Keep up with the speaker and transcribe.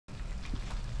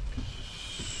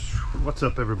What's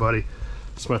up, everybody?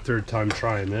 It's my third time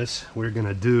trying this. We're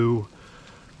gonna do,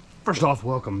 first off,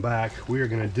 welcome back. We're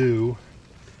gonna do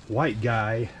white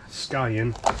guy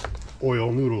scallion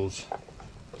oil noodles.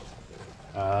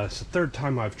 It's the third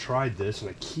time I've tried this,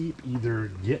 and I keep either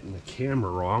getting the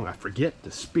camera wrong, I forget to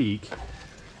speak,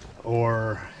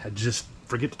 or I just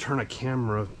forget to turn a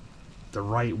camera the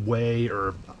right way,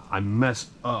 or I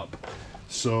mess up.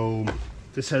 So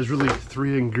this has really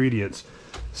three ingredients: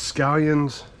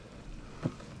 scallions,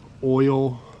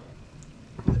 oil,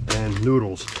 and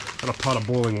noodles. Got a pot of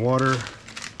boiling water,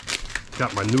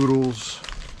 got my noodles.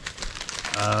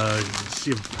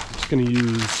 See, I'm just gonna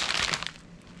use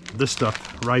this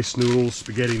stuff: rice noodles,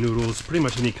 spaghetti noodles, pretty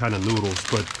much any kind of noodles,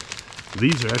 but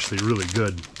these are actually really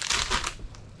good.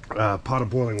 Pot of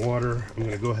boiling water. I'm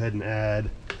gonna go ahead and add,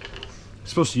 I'm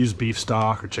supposed to use beef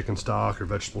stock or chicken stock or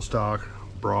vegetable stock,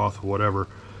 broth, whatever.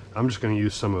 I'm just gonna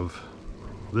use some of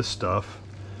this stuff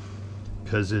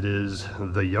because it is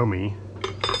the yummy.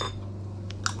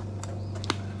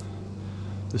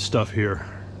 This stuff here,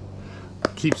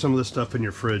 keep some of this stuff in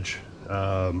your fridge.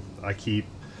 I keep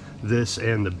this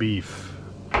and the beef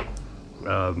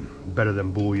better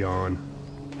than bouillon.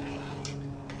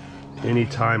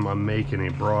 Anytime I'm making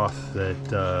a broth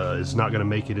that is not going to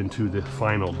make it into the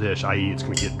final dish, i.e. it's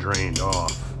going to get drained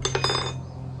off.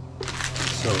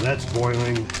 So that's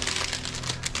boiling.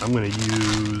 I'm going to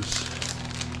use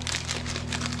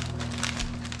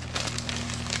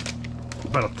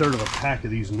about a third of a pack of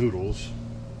these noodles.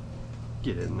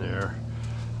 Get in there.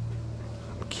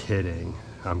 I'm kidding.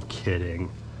 I'm kidding.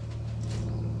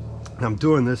 I'm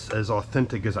doing this as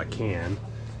authentic as I can,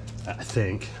 I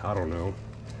think. I don't know.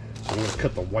 So I'm going to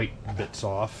cut the white bits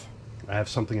off. I have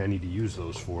something I need to use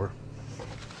those for.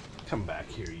 Come back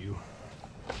here, you.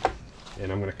 And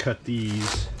I'm going to cut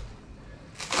these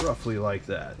roughly like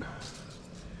that.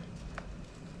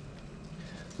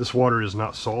 This water is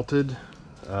not salted.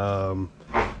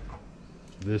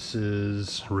 This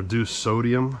is reduced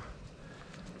sodium.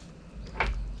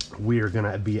 We are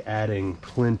going to be adding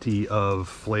plenty of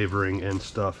flavoring and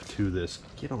stuff to this.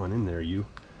 Get on in there, you.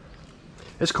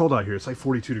 It's cold out here. It's like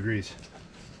 42 degrees.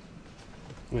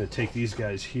 I'm going to take these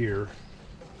guys here,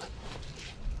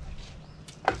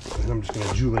 and I'm just going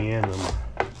to julienne them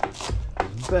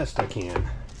as best I can.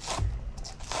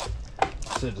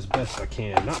 I said as best I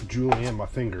can. Not julienne my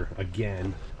finger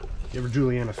again. You ever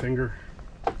julienne a finger?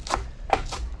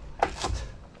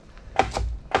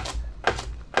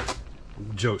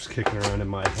 Jokes kicking around in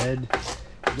my head.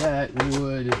 That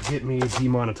would get me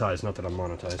demonetized. Not that I'm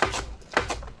monetized.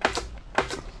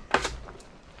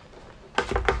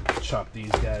 Chop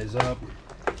these guys up.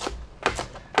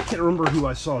 I can't remember who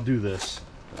I saw do this,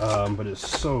 but it's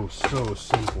so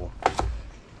simple.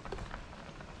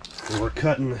 And we're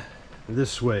cutting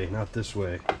this way, not this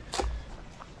way.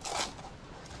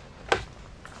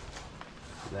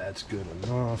 That's good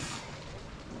enough.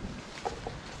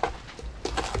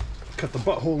 Cut the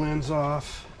butthole ends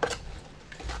off.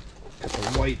 Cut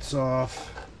the whites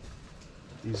off.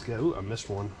 These guys. Ooh, I missed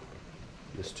one.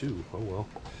 Missed two. Oh well.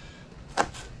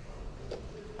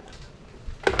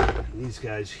 And these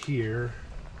guys here.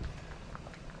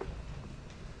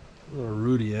 Little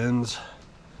rooty ends.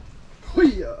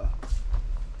 Hoo-yah!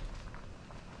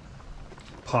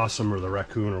 Possum or the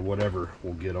raccoon or whatever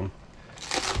will get them.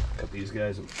 Cut these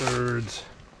guys in thirds.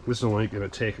 This is only going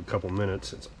to take a couple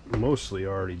minutes. It's mostly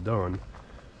already done.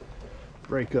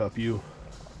 Break up, you.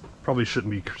 Probably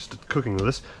shouldn't be cooking with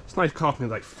this. This knife cost me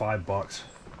like $5.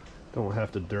 Don't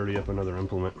have to dirty up another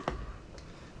implement.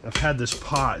 I've had this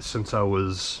pot since I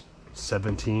was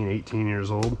 17, 18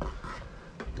 years old.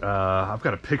 I've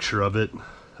got a picture of it.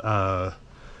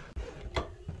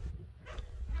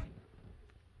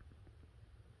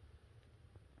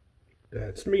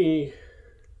 That's me.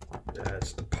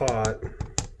 That's the pot.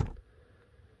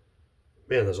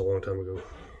 Man, that's a long time ago.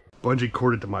 Bungee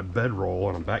corded to my bedroll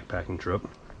on a backpacking trip,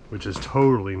 which is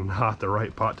totally not the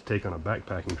right pot to take on a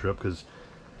backpacking trip because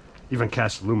even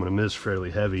cast aluminum is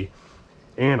fairly heavy.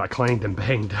 And I clanged and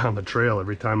banged down the trail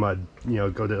every time I'd,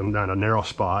 go down a narrow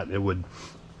spot. It would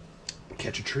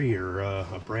catch a tree or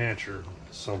a branch or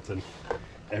something.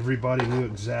 Everybody knew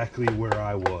exactly where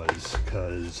I was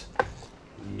because,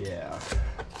 yeah,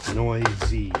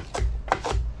 noisy.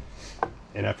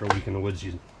 And after a week in the woods,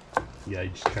 you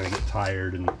just kind of get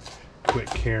tired and quit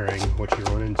caring what you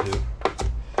run into.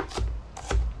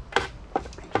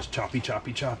 Just choppy,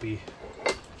 choppy, choppy.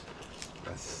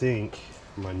 I think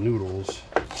my noodles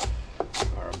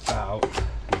are about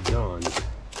done.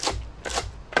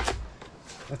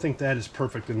 I think that is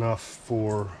perfect enough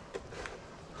for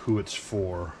who it's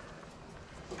for.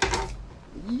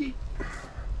 Yeet.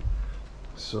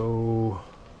 So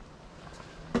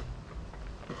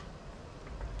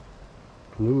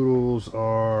noodles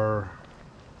are,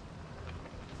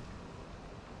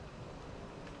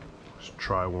 let's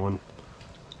try one.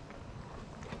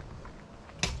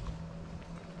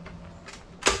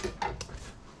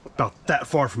 About that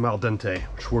far from al dente,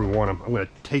 which is where we want them. I'm going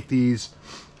to take these,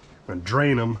 I'm going to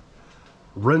drain them,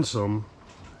 rinse them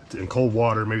in cold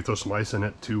water, maybe throw some ice in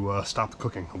it to stop the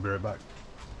cooking. I'll be right back.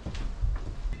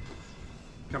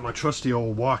 Got my trusty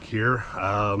old wok here.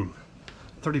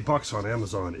 30 bucks on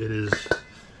Amazon. It is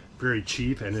very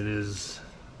cheap and it is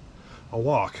a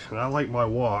wok. And I like my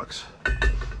woks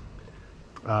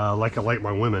like I like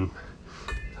my women.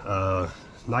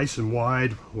 Nice and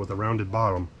wide with a rounded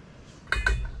bottom.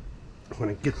 I'm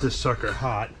going to get this sucker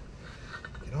hot.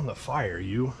 Get on the fire,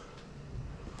 you.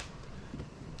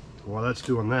 While that's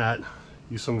doing that,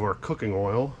 use some of our cooking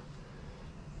oil.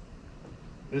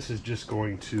 This is just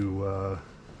going to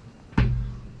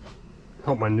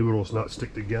help my noodles not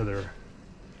stick together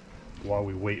while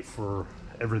we wait for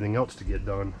everything else to get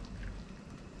done.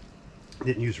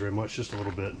 Didn't use very much, just a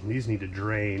little bit. And these need to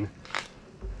drain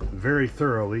very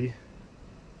thoroughly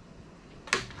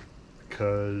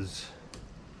because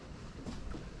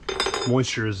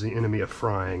moisture is the enemy of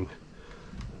frying.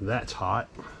 That's hot.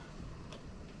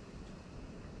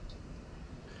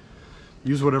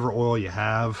 Use whatever oil you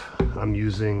have. I'm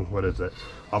using, what is it?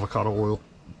 Avocado oil,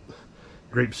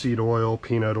 grapeseed oil,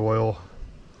 peanut oil,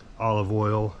 olive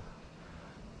oil.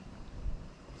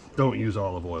 Don't use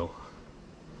olive oil.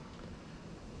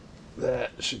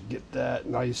 That should get that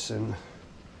nice and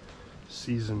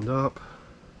seasoned up.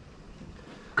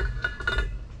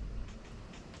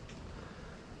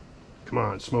 Come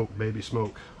on, smoke, baby,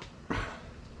 smoke.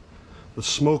 The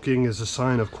smoking is a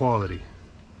sign of quality.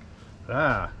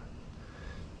 Ah.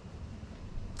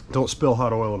 Don't spill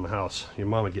hot oil in the house. Your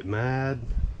mom would get mad.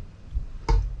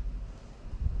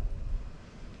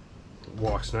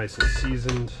 Wok's nice and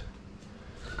seasoned.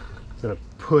 Gonna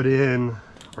put in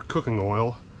our cooking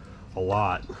oil, a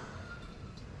lot.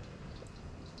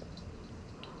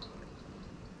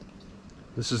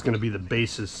 This is gonna be the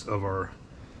basis of our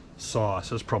sauce.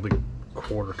 That's probably a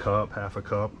quarter cup, half a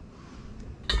cup.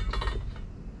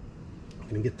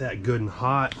 Gonna get that good and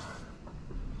hot.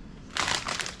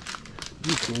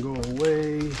 You can go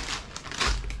away.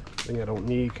 Thing I don't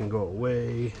need can go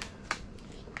away.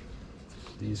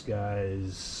 These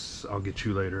guys, I'll get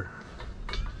you later.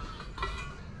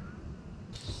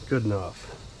 Good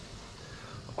enough.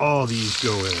 All these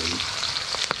go in.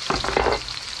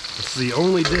 It's the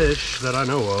only dish that I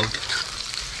know of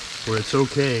where it's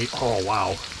okay. Oh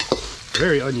wow,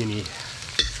 very oniony.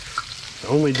 The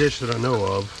only dish that I know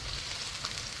of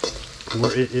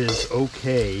where it is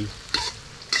okay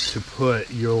to put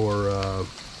your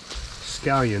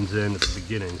scallions in at the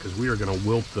beginning, because we are going to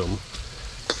wilt them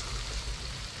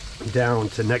down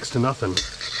to next to nothing.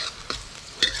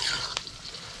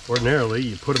 Ordinarily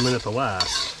you put them in at the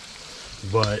last,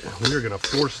 but we're going to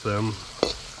force them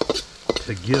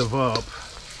to give up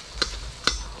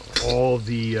all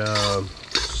the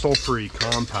sulfury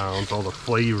compounds, all the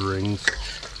flavorings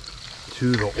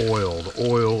to the oil. The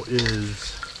oil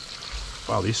is,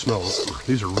 wow,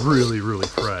 these are really, really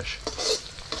fresh.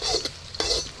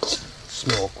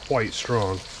 Smell quite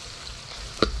strong.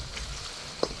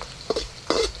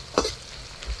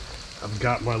 I've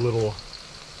got my little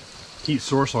heat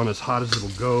source on as hot as it'll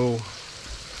go.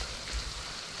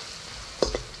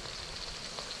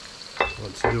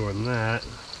 Once doing that,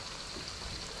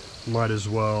 might as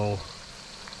well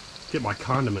get my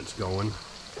condiments going.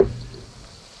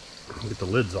 Get the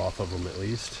lids off of them at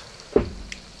least.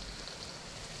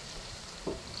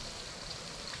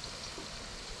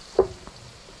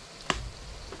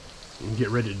 And get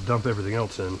ready to dump everything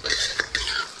else in.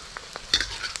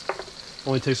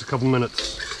 Only takes a couple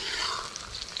minutes.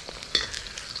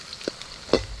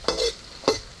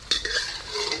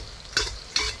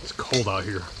 It's cold out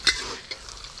here.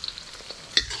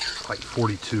 Like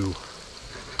 42. I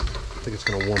think it's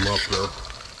gonna warm up though.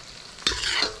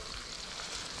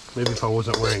 Maybe if I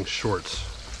wasn't wearing shorts.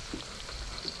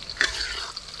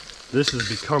 This is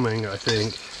becoming, I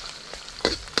think,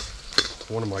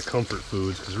 one of my comfort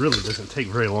foods, because it really doesn't take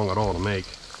very long at all to make.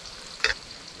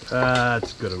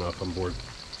 That's good enough, I'm bored.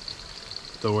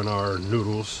 Throw in our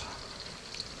noodles.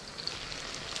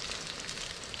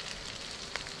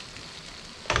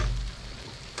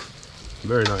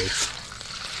 Very nice.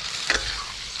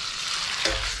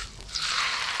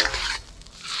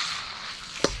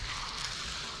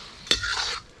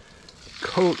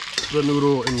 Coat the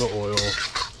noodle in the oil.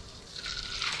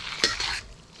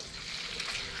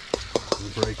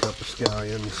 And break up the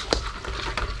scallions.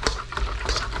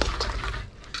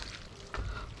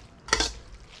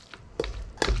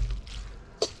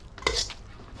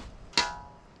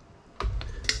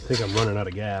 think I'm running out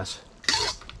of gas.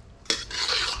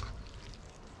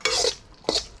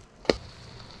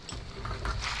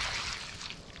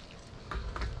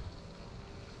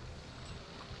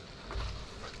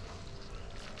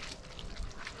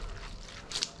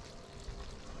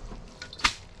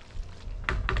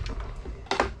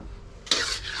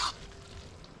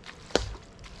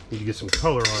 Need to get some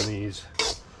color on these,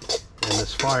 and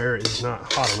this fire is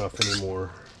not hot enough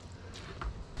anymore.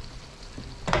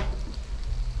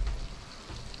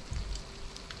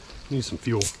 Need some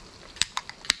fuel.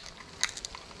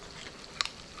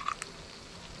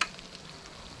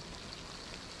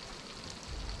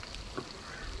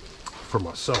 For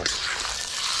myself.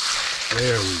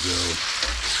 There we go.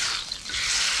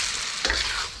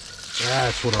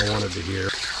 That's what I wanted to hear.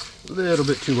 A little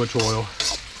bit too much oil.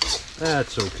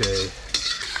 That's okay.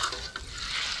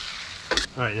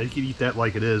 Alright, now you can eat that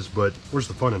like it is, but where's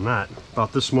the fun in that?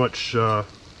 About this much,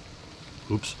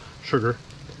 sugar.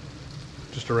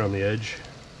 Just around the edge.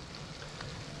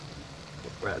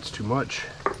 That's too much.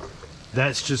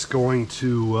 That's just going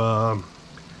to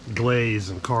glaze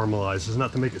and caramelize. It's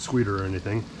not to make it sweeter or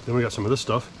anything. Then we got some of this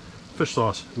stuff. Fish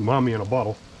sauce. Umami in a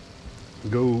bottle.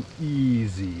 Go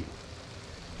easy.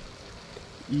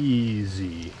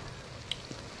 Easy.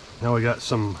 Now we got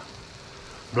some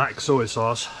black soy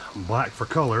sauce, black for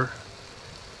color.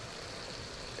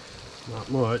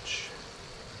 Not much.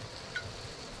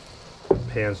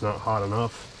 Pan's not hot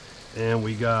enough. And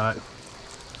we got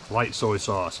light soy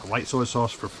sauce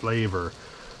for flavor.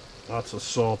 Lots of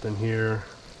salt in here.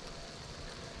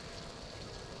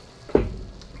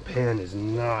 Pan is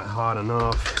not hot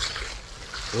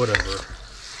enough. Whatever.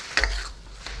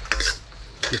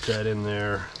 Get that in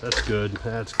there. That's good.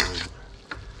 That's good.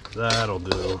 That'll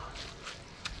do.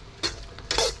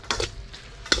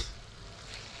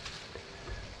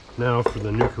 Now for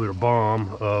the nuclear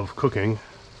bomb of cooking,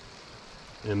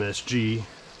 MSG.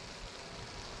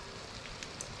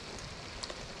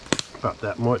 About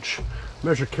that much.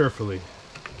 Measure carefully,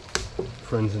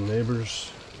 friends and neighbors.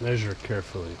 Measure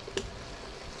carefully.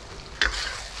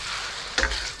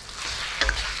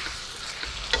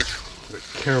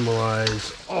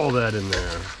 Caramelize all that in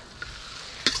there.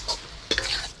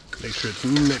 Make sure it's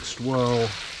mixed well.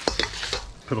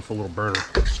 Pitiful little burner.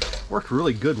 Worked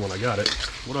really good when I got it.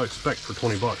 What do I expect for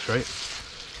 20 bucks, right?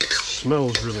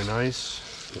 Smells really nice.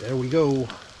 There we go.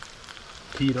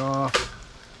 Heat off.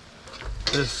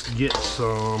 Let's get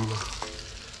some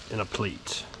in a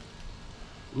plate.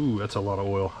 Ooh, that's a lot of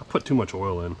oil. I put too much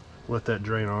oil in. Let that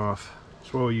drain off.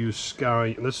 That's why we use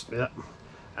Scallion.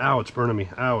 Ow, it's burning me.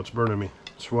 Ow, it's burning me.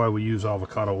 That's why we use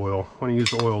avocado oil. I want to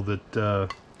use oil that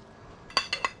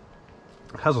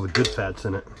has all the good fats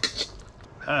in it.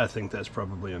 I think that's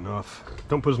probably enough.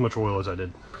 Don't put as much oil as I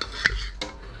did.